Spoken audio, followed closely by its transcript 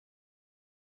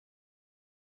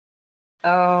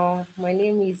My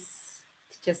name is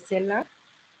Teacher Stella.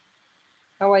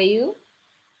 How are you?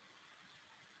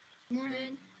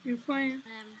 Morning. You're fine.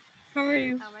 Um, How are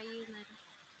you? how are you, ma'am?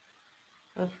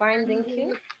 I'm fine, I'm thank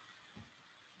you.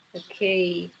 good.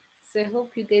 Okay, so I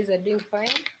hope you guys are doing fine.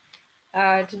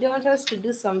 Today I want us to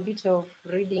do some bit of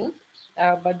reading,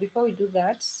 but before we do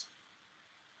that,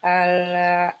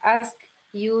 I'll ask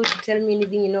you to tell me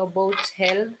anything you know about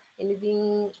health,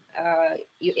 anything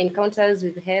your encounters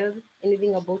with health,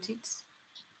 anything about it.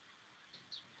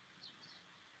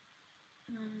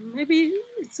 Maybe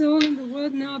it's all in the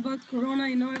world now about Corona.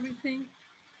 You know everything.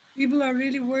 People are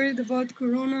really worried about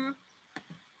Corona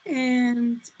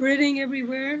and spreading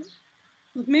everywhere.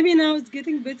 But maybe now it's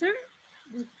getting better.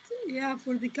 But yeah,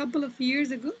 for the couple of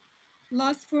years ago,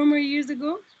 last former years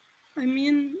ago, I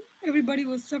mean, everybody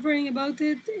was suffering about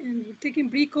it and taking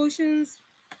precautions,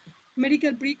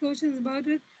 medical precautions about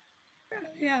it.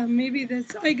 Yeah, maybe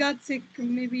that's. I got sick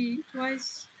maybe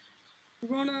twice.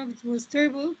 Corona was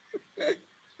terrible.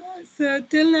 So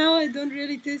till now, I don't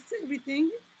really taste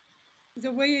everything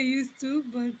the way I used to.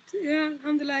 But yeah,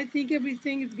 alhamdulillah, I think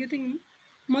everything is getting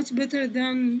much better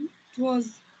than it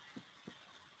was.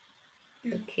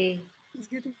 Yeah, Okay, it's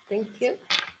getting thank better. you.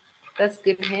 That's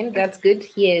good, Hen. That's good.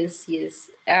 Yes,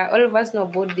 yes. All of us know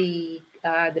about the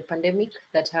pandemic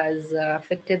that has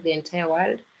affected the entire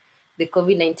world. The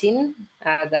COVID-19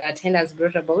 that Hen has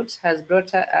brought about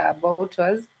to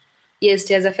us. Yes,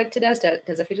 it has affected us. It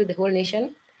has affected the whole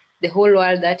nation, the whole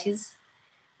world. That is.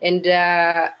 And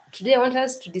today I want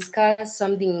us to discuss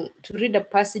something, to read a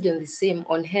passage on the same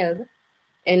on health,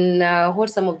 and what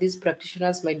some of these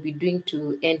practitioners might be doing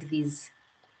to end these.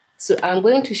 So I'm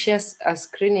going to share a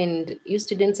screen, and you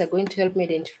students are going to help me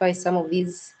identify some of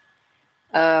these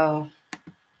uh,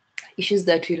 issues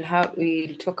that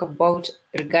we'll talk about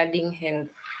regarding health.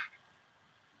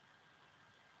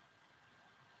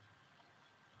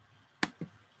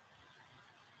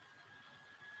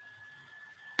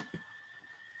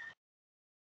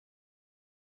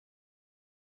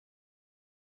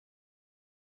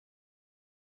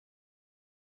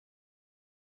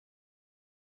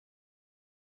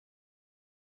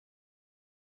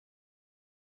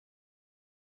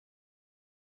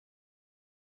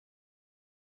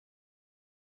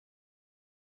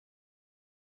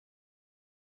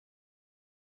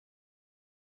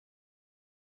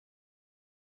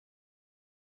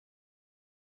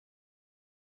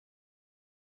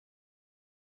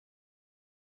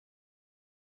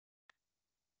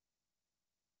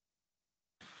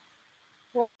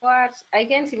 What? I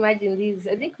can't imagine this.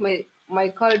 I think my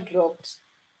call dropped.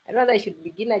 I know that I should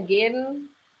begin again.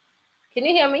 Can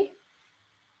you hear me?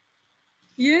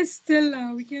 Yes,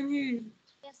 still we can hear you.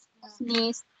 Yes,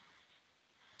 Yes.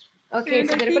 Okay, And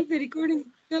so I the record. think the recording is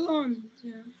still on.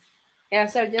 Yeah. Yeah,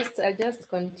 so I'll just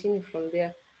continue from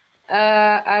there.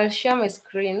 I'll share my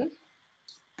screen.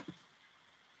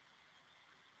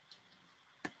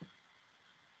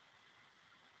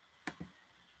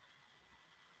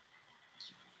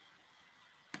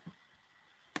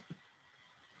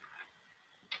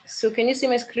 So can you see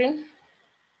my screen?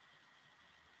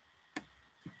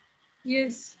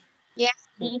 Yes. Yes,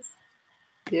 please.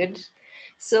 Good.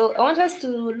 So I want us to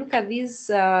look at these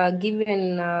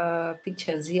given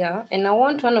pictures here, and I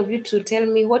want one of you to tell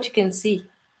me what you can see.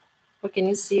 What can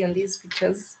you see on these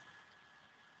pictures?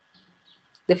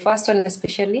 The first one,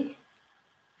 especially.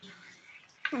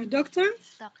 Doctor doctor,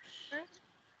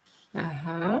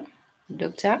 Uh-huh.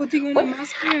 Doctor. putting on a What?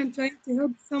 mask and trying to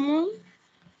help someone.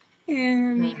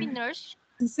 And maybe nurse.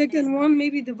 the second one,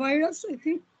 maybe the virus, I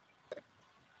think.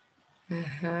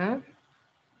 Uh-huh.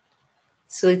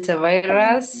 So it's a And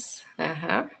virus.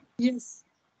 Uh-huh. yes.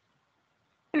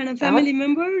 And a What? family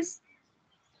members.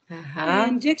 Uh-huh.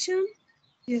 Injection.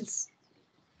 Yes.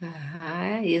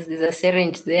 Uh-huh. Yes, there's a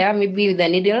syringe there, maybe with a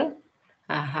needle.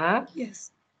 Uh-huh.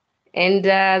 Yes. And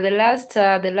the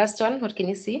last one, what can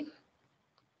you see?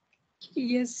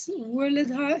 Yes. World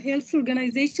Health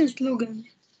Organization slogan.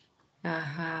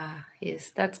 Uh-huh.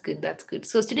 Yes, that's good. That's good.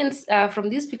 So, students, from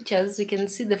these pictures, we can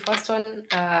see the first one.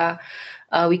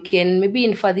 We can maybe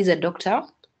infer this a doctor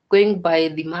going by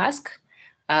the mask,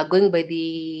 going by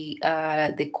the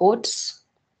coat,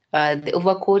 the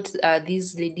overcoat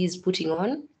this lady is putting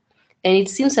on, and it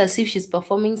seems as if she's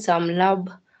performing some lab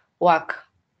work.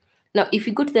 Now, if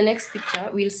you go to the next picture,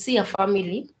 we'll see a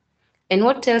family, and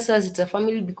what tells us it's a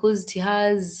family because it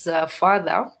has a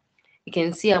father. You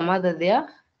can see a mother there,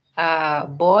 a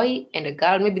boy and a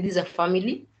girl. Maybe this is a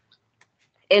family.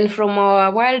 And from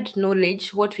our wild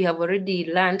knowledge, what we have already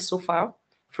learned so far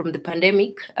from the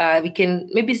pandemic, we can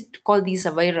maybe call this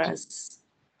a virus.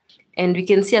 And we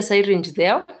can see a syringe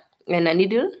there. and a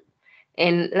needle.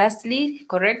 And lastly,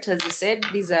 correct, as you said,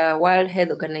 these are World Health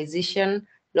Organization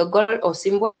logo or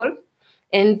symbol.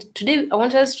 And today I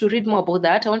want us to read more about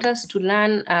that. I want us to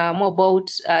learn more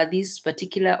about this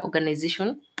particular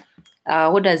organization.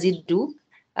 What does it do?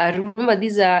 Remember,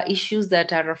 these are issues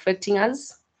that are affecting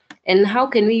us. And how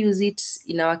can we use it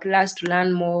in our class to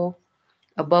learn more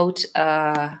about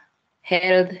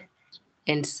health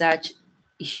and such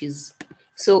issues?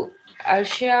 So I'll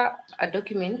share a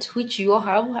document which you all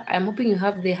have. I'm hoping you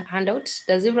have the handout.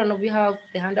 Does every one of you have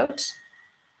the handout?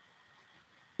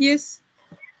 Yes.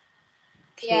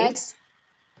 Okay. Yes.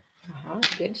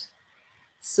 Good.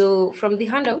 So from the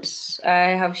handouts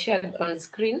I have shared on the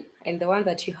screen and the one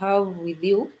that you have with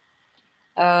you,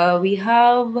 we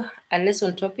have a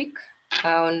lesson topic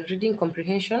on reading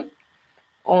comprehension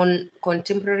on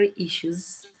contemporary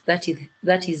issues, that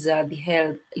is the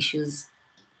health issues.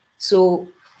 So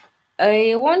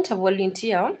I want a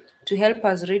volunteer to help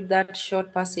us read that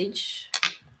short passage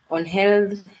on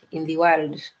health in the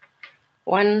world.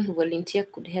 One volunteer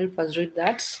could help us read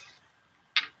that.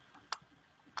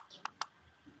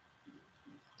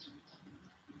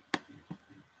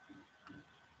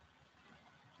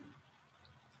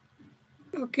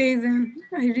 Okay, then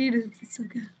I read it. It's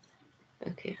okay.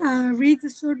 Okay. Read the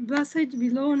short passage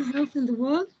below on health in the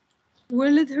world.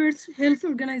 World Health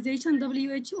Organization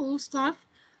 (WHO) staff,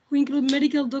 who include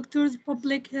medical doctors,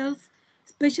 public health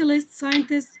specialists,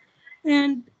 scientists,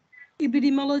 and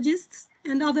epidemiologists,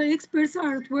 and other experts,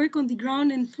 are at work on the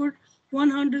ground in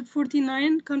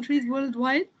 149 countries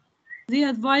worldwide. They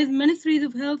advise ministries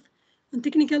of health on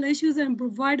technical issues and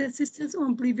provide assistance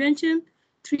on prevention,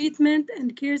 treatment,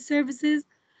 and care services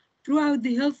throughout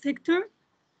the health sector.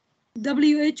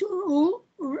 WHO,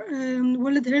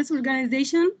 World Health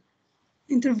Organization,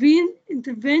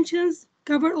 interventions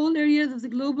cover all areas of the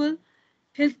global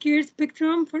healthcare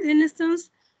spectrum. For instance,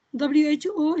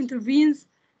 WHO intervenes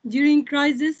during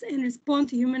crisis and responds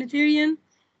to humanitarian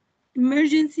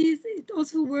emergencies. It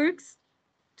also works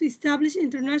to establish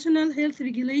international health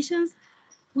regulations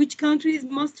which countries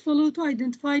must follow to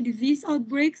identify disease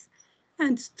outbreaks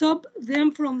and stop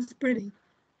them from spreading.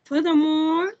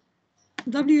 Furthermore,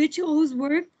 WHO's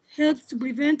work helps to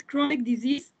prevent chronic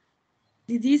diseases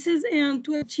and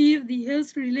to achieve the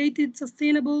health-related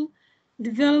sustainable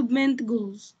development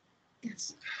goals.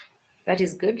 Yes. That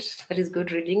is good. That is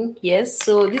good reading. Yes.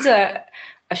 So these are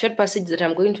a short passage that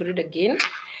I'm going to read again.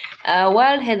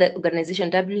 World Health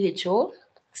Organization (WHO)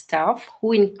 staff,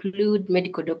 who include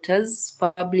medical doctors,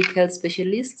 public health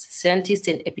specialists, scientists,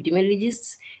 and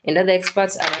epidemiologists, and other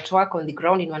experts, are at work on the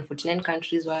ground in 149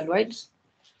 countries worldwide.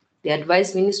 They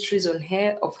advise ministries of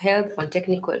health on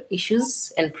technical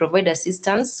issues and provide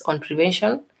assistance on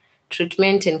prevention,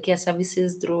 treatment, and care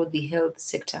services through the health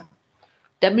sector.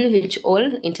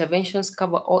 WHO interventions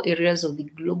cover all areas of the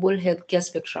global healthcare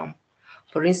spectrum.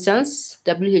 For instance,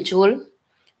 WHO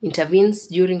intervenes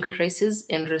during crises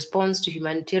and responds to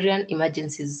humanitarian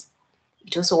emergencies.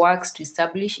 It also works to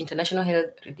establish international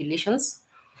health regulations,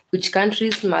 which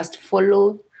countries must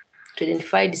follow to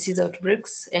identify disease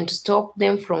outbreaks and to stop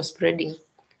them from spreading.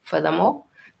 Furthermore,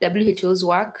 WHO's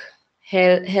work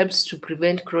helps to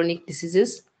prevent chronic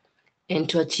diseases and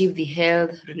to achieve the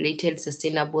health-related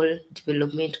sustainable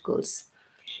development goals.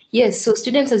 Yes, so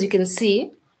students, as you can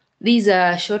see, these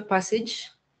are a short passage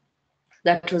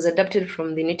that was adapted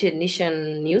from the United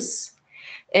Nations news.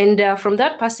 And from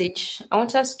that passage, I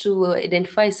want us to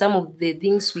identify some of the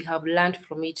things we have learned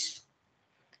from it.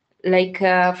 Like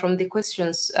from the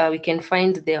questions we can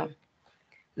find there.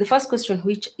 The first question,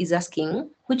 which is asking,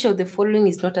 which of the following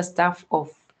is not a staff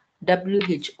of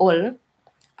WHO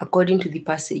according to the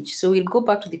passage? So we'll go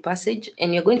back to the passage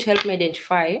and you're going to help me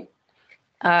identify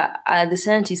the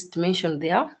scientists mentioned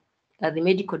there, the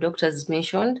medical doctors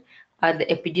mentioned, the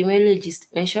epidemiologists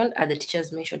mentioned, the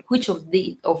teachers mentioned. Which of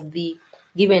the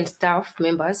given staff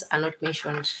members are not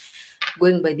mentioned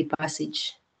going by the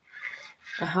passage?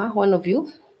 One of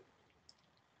you?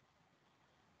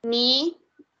 Me.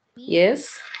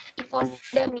 Yes. For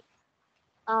the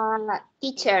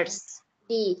teachers.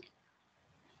 D.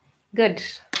 Good.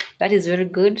 That is very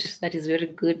good. That is very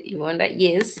good, Yvonne.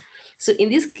 Yes. So in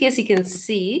this case, you can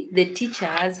see the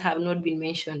teachers have not been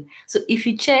mentioned. So if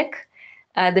you check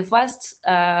the first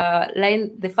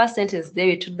line, the first sentence there,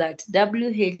 we told that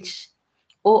WHO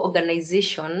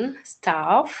organization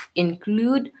staff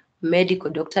include medical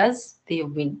doctors, they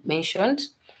have been mentioned,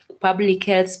 public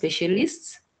health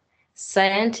specialists,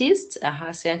 scientists,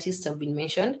 scientists have been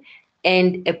mentioned,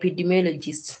 and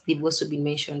epidemiologists, they've also been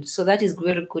mentioned. So that is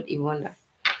very good, Ivona.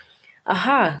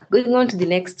 Going on to the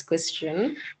next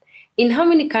question. in how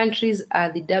many countries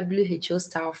are the WHO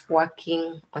staff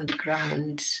working on the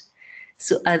ground?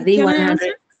 So are they Can I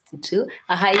answer? 162?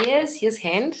 Yes, yes,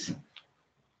 hand.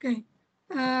 Okay.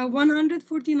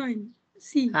 149.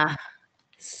 C.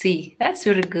 C. That's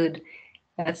very good.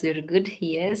 That's very good.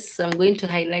 Yes, so I'm going to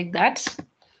highlight that.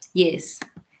 Yes,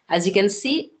 as you can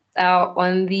see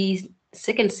on the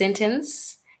second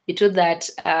sentence, it told that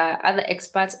other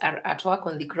experts are at work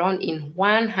on the ground in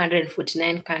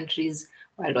 149 countries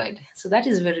worldwide. So that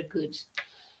is very good.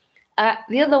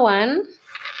 The other one,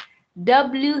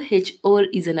 WHO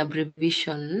is an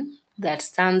abbreviation that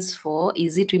stands for,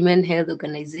 is it Women Health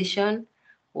Organization,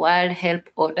 World Health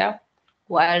Order,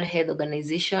 World Health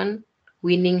Organization,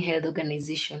 Winning Health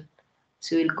Organization?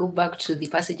 So we'll go back to the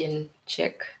passage and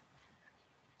check.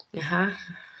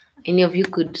 Any of you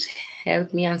could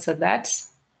help me answer that?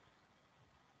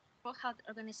 World Health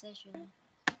Organization.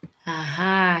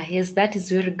 Yes, that is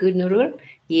very good, Nurul.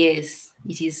 Yes,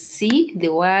 it is C, the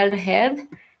World Health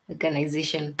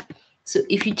Organization. So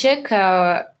if you check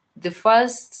the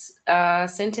first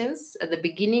sentence at the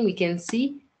beginning, we can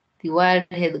see the World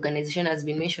Health Organization has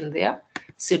been mentioned there.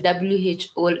 So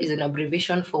WHO is an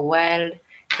abbreviation for World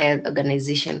Health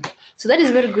Organization. So that is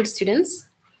very good, students.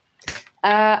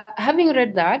 Having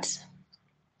read that,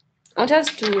 I want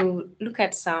us to look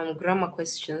at some grammar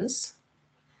questions.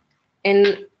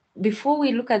 And before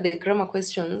we look at the grammar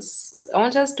questions, I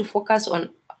want us to focus on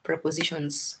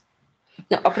prepositions.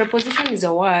 Now, a preposition is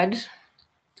a word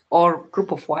or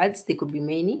group of words. They could be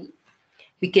many.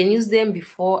 We can use them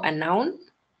before a noun.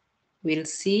 We'll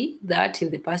see that in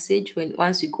the passage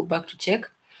once we go back to check.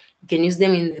 We can use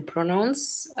them in the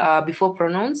pronouns, before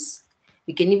pronouns.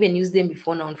 We can even use them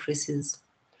before noun phrases.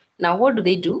 Now, what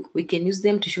do? We can use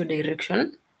them to show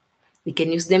direction. We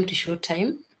can use them to show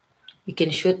time. We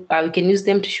can use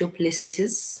them to show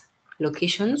places,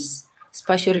 locations,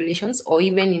 spatial relations, or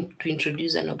even to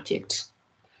introduce an object.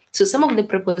 So some of the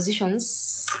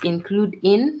prepositions include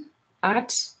in,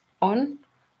 at, on,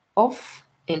 off,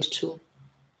 and to.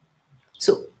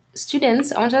 So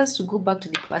students, I want us to go back to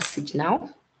the passage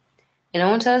now, and I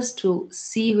want us to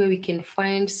see where we can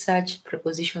find such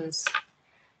prepositions.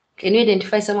 Can you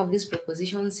identify some of these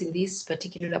prepositions in this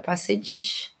particular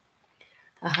passage?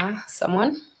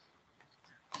 Someone?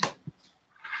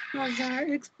 As our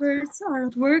experts are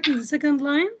at work in the second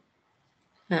line.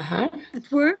 At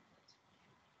work.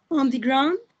 On the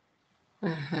ground.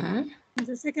 In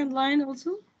the second line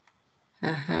also.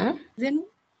 Then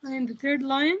in the third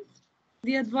line,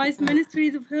 the advice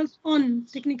ministries of health on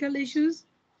technical issues.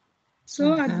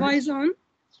 So advise on.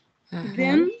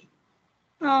 Then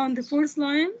on the fourth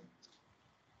line,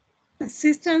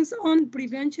 assistance on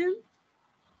prevention.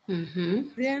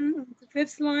 Then on the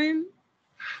fifth line,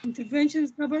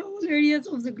 interventions cover all areas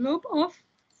of the globe of.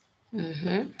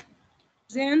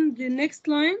 Then the next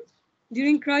line,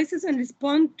 during crisis and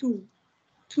respond to.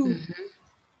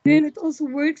 Then it also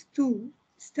works to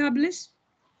establish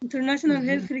international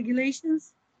health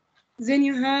regulations. Then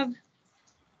you have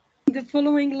the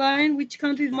following line, which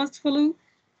countries must follow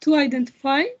to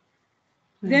identify.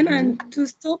 Then and to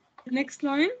stop, the next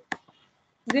line.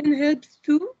 Then helps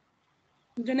to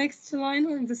the next line,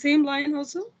 or the same line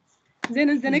also. Then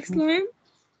in the next line,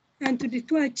 and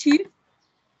to achieve.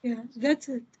 Yeah, that's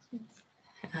it.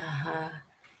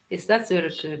 Yes, that's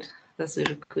very good. That's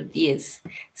very good. Yes.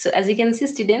 So as you can see,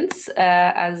 students,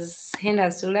 as Hen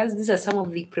has told us, these are some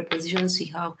of the prepositions we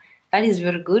have. That is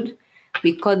very good.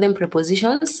 We call them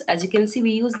prepositions. As you can see,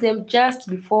 we use them just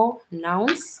before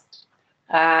nouns,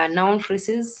 noun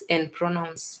phrases, and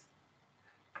pronouns.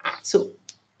 So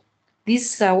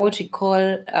these are what we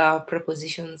call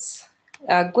prepositions.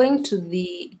 Going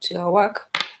to our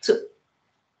work. So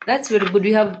that's very good.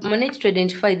 We have managed to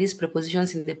identify these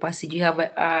prepositions in the passage. We have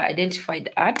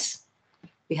identified at.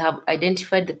 We have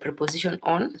identified the preposition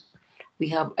on. We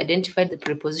have identified the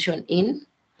preposition in.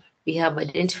 We have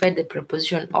identified the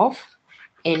preposition of.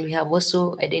 And we have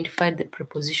also identified the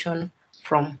preposition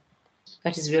from.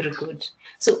 That is very good.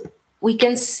 So we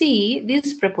can see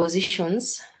these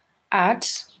prepositions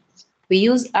at. We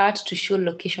use at to show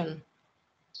location.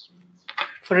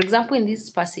 For example, in this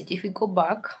passage, if we go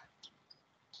back,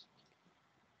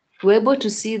 we're able to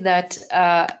see that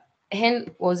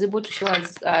Hen was able to show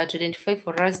us, to identify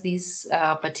for us this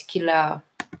particular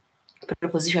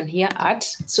preposition here at.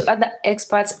 So other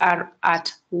experts are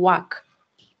at work.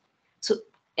 So,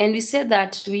 and we said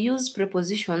that we use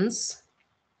prepositions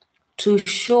to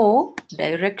show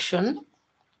direction,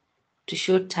 to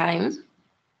show time,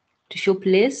 to show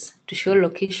place, to show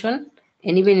location,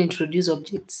 and even introduce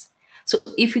objects. So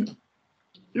if you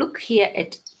look here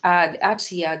at the at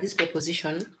here, this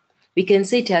preposition, We can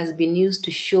say it has been used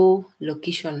to show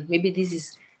location. Maybe this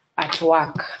is at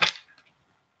work.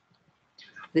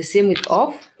 The same with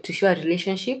off, to show a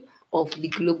relationship of the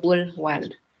global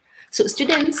world. So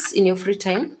students, in your free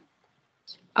time,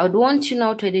 I would want you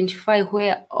now to identify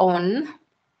where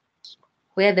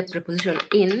the preposition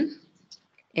in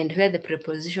and where the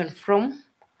preposition from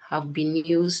have been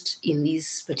used in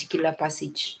this particular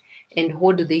passage, and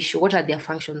what do they show, what are their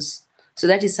functions. So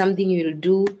that is something you will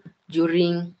do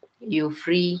during your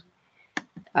free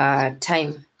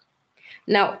time.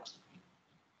 Now,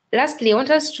 lastly, I want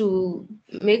us to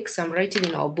make some writing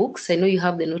in our books. I know you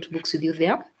have the notebooks with you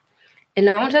there. And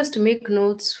I want us to make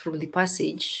notes from the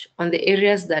passage on the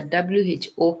areas that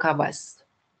WHO covers.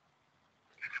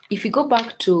 If you go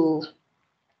back to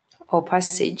our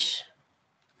passage,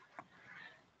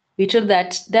 we told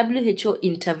that WHO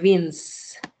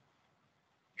intervenes.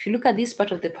 If you look at this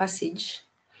part of the passage,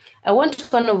 I want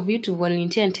one of you to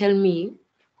volunteer and tell me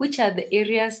which are the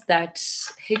areas that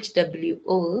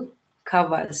HWO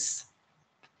covers.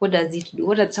 What does it do?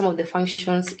 What are some of the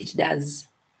functions it does?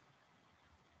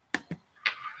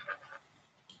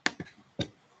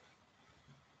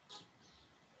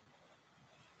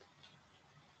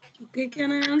 Okay,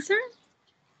 can I answer?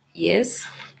 Yes.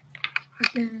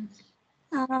 Okay.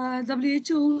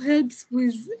 WHO helps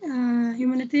with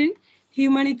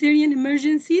humanitarian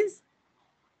emergencies.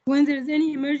 When there's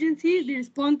any emergency, they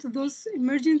respond to those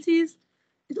emergencies.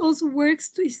 It also works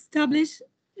to establish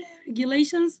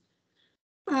regulations,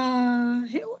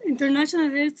 international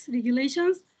health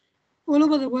regulations all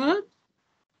over the world,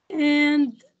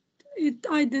 and it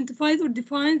identifies or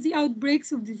defines the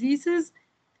outbreaks of diseases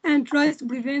and tries to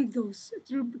prevent those,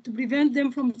 to prevent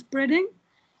them from spreading.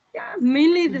 Yeah,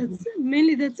 mainly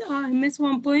that's I miss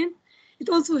one point. It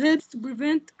also helps to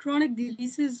prevent chronic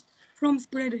diseases from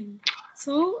spreading.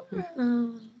 So,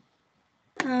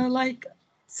 like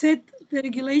set the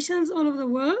regulations all over the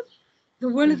world, the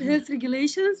World Health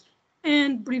regulations,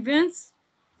 and prevents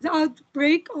the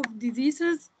outbreak of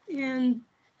diseases and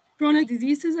chronic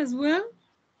diseases as well.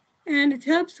 And it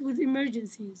helps with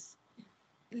emergencies.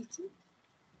 That's it.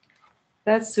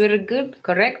 That's very good.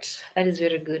 Correct. That is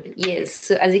very good. Yes.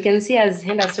 So as you can see, as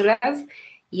Henda told us,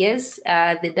 yes,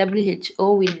 the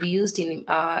WHO will be used in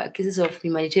cases of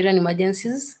humanitarian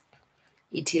emergencies.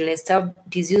 It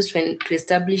is used to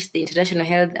establish the international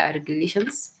health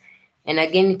regulations, and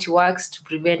again, it works to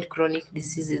prevent chronic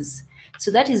diseases.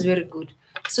 So that is very good.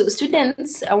 So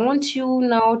students, I want you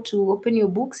now to open your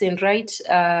books and write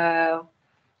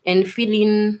and fill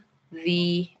in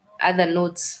the other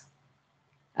notes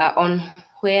on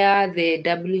where the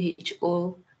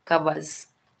WHO covers.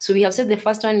 So we have said the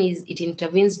first one is it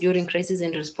intervenes during crisis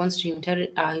and response to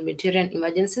humanitarian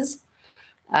emergencies,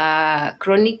 in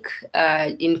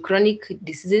chronic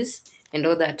diseases and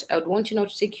all that. I would want you now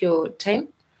to take your time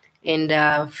and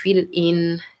fill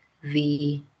in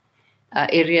the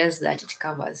areas that it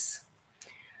covers.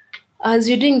 As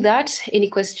you're doing that, any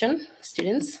question,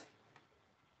 students?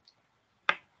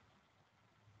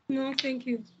 No, thank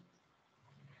you.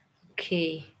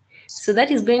 Okay, so that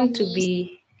is going to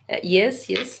be, yes.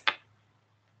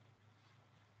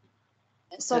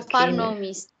 So far, Okay. no,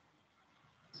 Miss.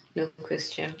 No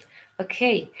question.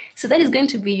 Okay, so that is going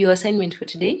to be your assignment for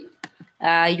today.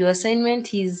 Your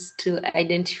assignment is to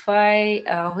identify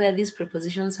where these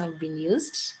prepositions have been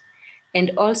used,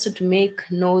 and also to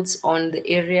make notes on the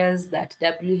areas that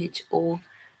WHO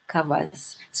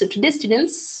covers. So today,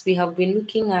 students, we have been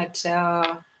looking at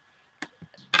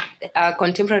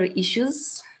contemporary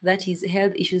issues, that is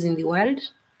health issues in the world.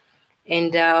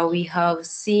 And we have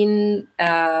seen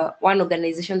one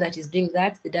organization that is doing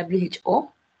that, the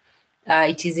WHO.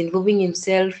 It is involving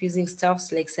himself using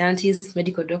staffs like scientists,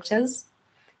 medical doctors.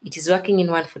 It is working in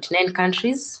 149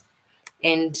 countries.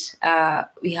 And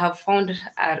we have found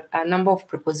a number of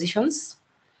prepositions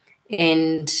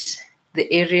and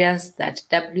the areas that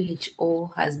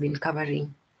WHO has been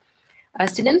covering.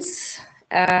 Students,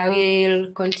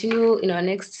 we'll continue in our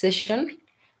next session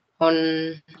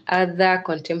on other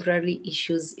contemporary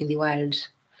issues in the world.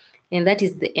 And that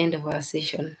is the end of our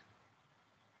session.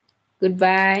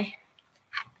 Goodbye.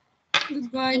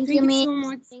 Goodbye. Thank Thank you, you so Miss.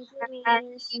 much. Thank you,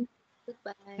 Miss.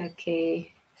 Goodbye.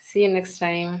 Okay. See you next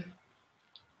time.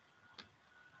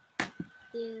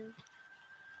 See you.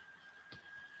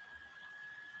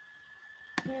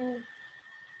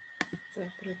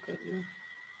 Yeah.